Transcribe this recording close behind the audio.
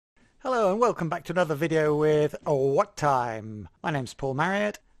Hello and welcome back to another video with What Time? My name's Paul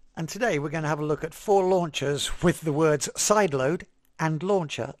Marriott and today we're going to have a look at 4 launchers with the words Sideload and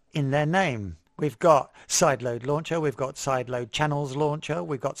Launcher in their name. We've got Sideload Launcher, we've got Sideload Channels Launcher,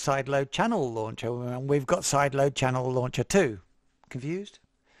 we've got Sideload Channel Launcher, and we've got Sideload Channel Launcher 2. Confused?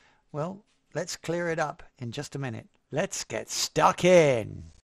 Well, let's clear it up in just a minute. Let's get stuck in.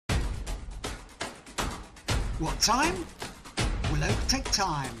 What time? Will overtake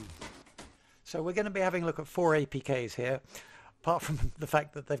time. So we're going to be having a look at 4 APKs here. Apart from the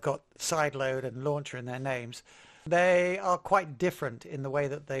fact that they've got Sideload and Launcher in their names, they are quite different in the way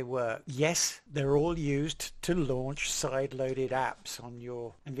that they work. Yes, they're all used to launch side-loaded apps on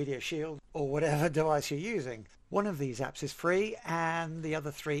your Nvidia Shield or whatever device you're using. One of these apps is free and the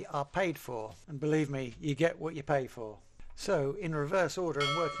other 3 are paid for. And believe me, you get what you pay for. So in reverse order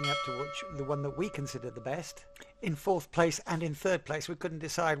and working up to the one that we consider the best, in 4th place and in 3rd place we couldn't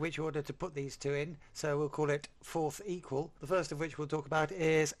decide which order to put these 2 in, so we'll call it 4th equal. The first of which we'll talk about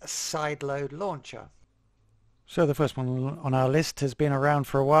is Sideload Launcher. So the first one on our list has been around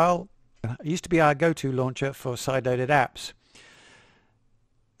for a while. It used to be our go-to launcher for side-loaded apps.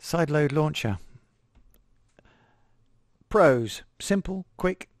 Sideload Launcher. Pros: simple,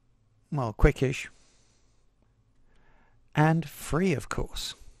 quick, well, quickish, and free, of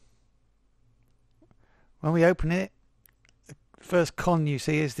course. When we open it, the first con you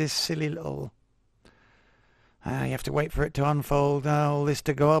see is this silly little you have to wait for it to unfold, all this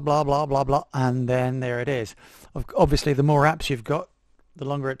to go, blah blah blah blah, and then there it is. Obviously the more apps you've got, the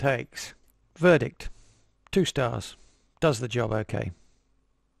longer it takes. Verdict: 2 stars. Does the job okay.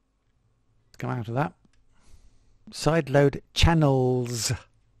 Let's come out of that. Sideload Channels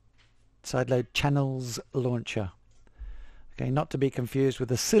Launcher. Okay, not to be confused with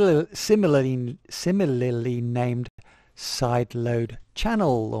the similarly named Sideload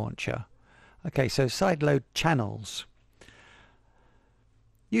Channel Launcher. Okay, so Sideload Channels.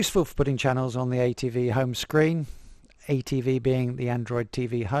 Useful for putting channels on the ATV home screen, ATV being the Android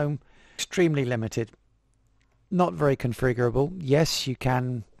TV home. Extremely limited. Not very configurable. Yes, you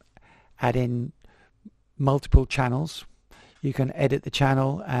can add in multiple channels. You can edit the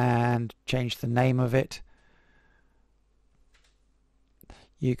channel and change the name of it.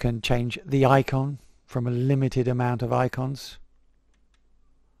 You can change the icon from a limited amount of icons.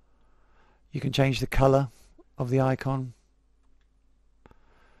 You can change the color of the icon,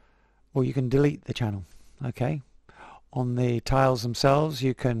 or you can delete the channel. Okay, on the tiles themselves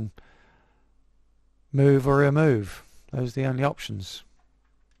you can move or remove. Those are the only options.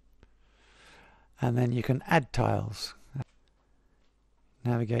 And then you can add tiles.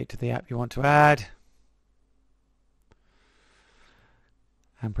 Navigate to the app you want to add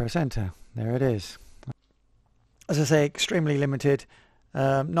and press enter. There it is. As I say, extremely limited,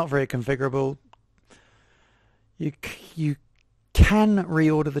 not very configurable. You can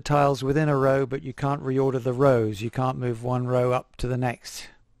reorder the tiles within a row, but you can't reorder the rows. You can't move one row up to the next.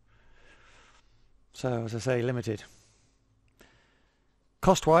 So, as I say, limited.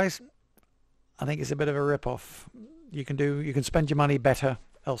 Cost-wise, I think it's a bit of a rip-off. You can spend your money better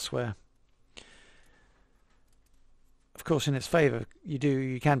elsewhere. Of course, in its favour,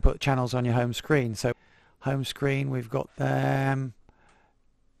 you can put channels on your home screen. So home screen, we've got them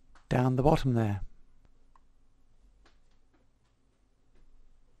down the bottom there.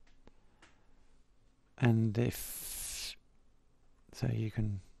 And if so, you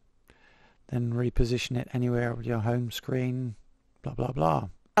can then reposition it anywhere with your home screen, blah blah blah.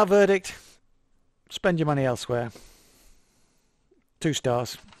 Our verdict: spend your money elsewhere. 2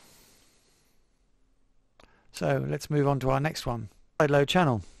 stars. So let's move on to our next one. Sideload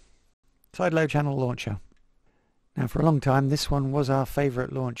Channel. Sideload Channel Launcher. Now for a long time this one was our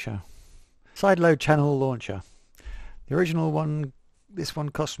favourite launcher. Sideload Channel Launcher. The original one, this one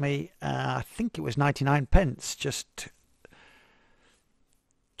cost me, I think it was 99 pence, just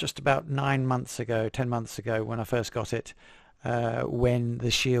about 9 months ago, 10 months ago when I first got it. When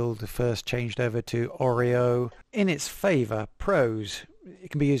the Shield first changed over to Oreo. In its favour, pros: it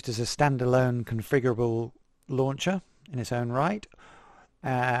can be used as a standalone configurable launcher in its own right.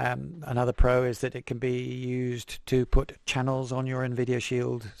 Another pro is that it can be used to put channels on your Nvidia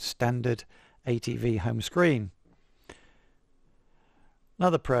Shield standard ATV home screen.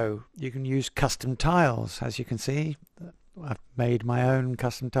 Another pro: you can use custom tiles. As you can see, I've made my own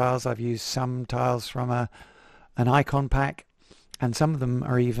custom tiles. I've used some tiles from an icon pack, and some of them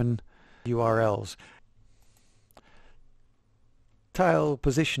are even URLs. Tile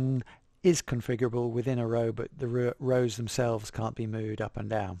position is configurable within a row, but the rows themselves can't be moved up and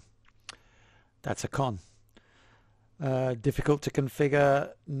down. That's a con. difficult to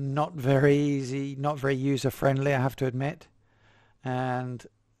configure, not very easy, not very user-friendly, I have to admit. And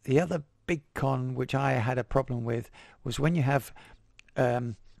the other big con which I had a problem with was when you have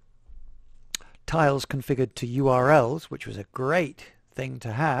tiles configured to URLs, which was a great thing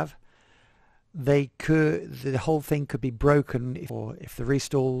to have, the whole thing could be broken if the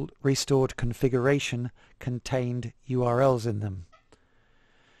restored configuration contained URLs in them.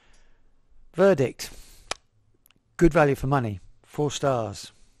 Verdict: good value for money, 4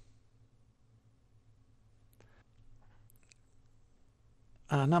 stars.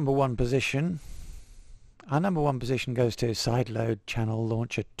 Our number one position goes to Sideload Channel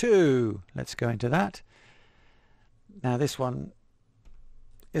Launcher 2. Let's go into that. Now this one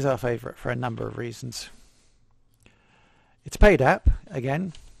is our favorite for a number of reasons. It's a paid app,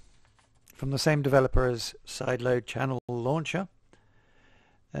 again, from the same developer as Sideload Channel Launcher,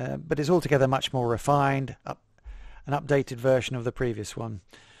 but is altogether much more refined, an updated version of the previous one.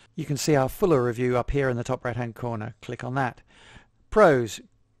 You can see our fuller review up here in the top right hand corner. Click on that. Pros: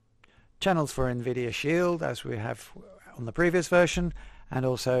 channels for Nvidia Shield, as we have on the previous version, and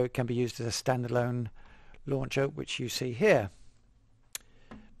also it can be used as a standalone launcher, which you see here.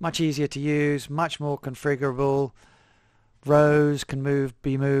 Much easier to use, much more configurable. Rows can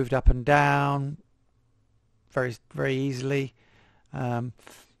be moved up and down very, very easily.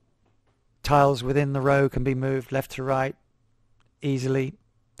 Tiles within the row can be moved left to right easily.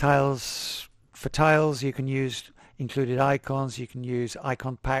 For tiles you can use included icons, you can use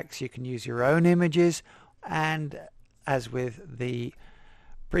icon packs, you can use your own images, and as with the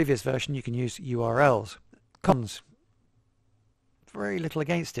previous version you can use URLs. Cons: very little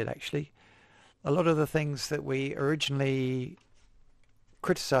against it actually. A lot of the things that we originally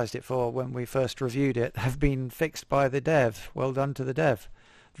criticized it for when we first reviewed it have been fixed by the dev. Well done to the dev.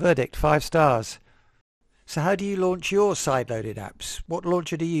 Verdict: 5 stars. So how do you launch your side-loaded apps? What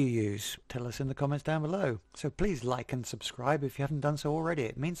launcher do you use? Tell us in the comments down below. So please like and subscribe if you haven't done so already.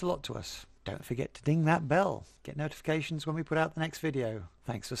 It means a lot to us. Don't forget to ding that bell. Get notifications when we put out the next video.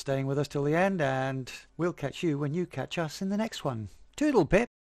 Thanks for staying with us till the end, and we'll catch you when you catch us in the next one. Toodle pip!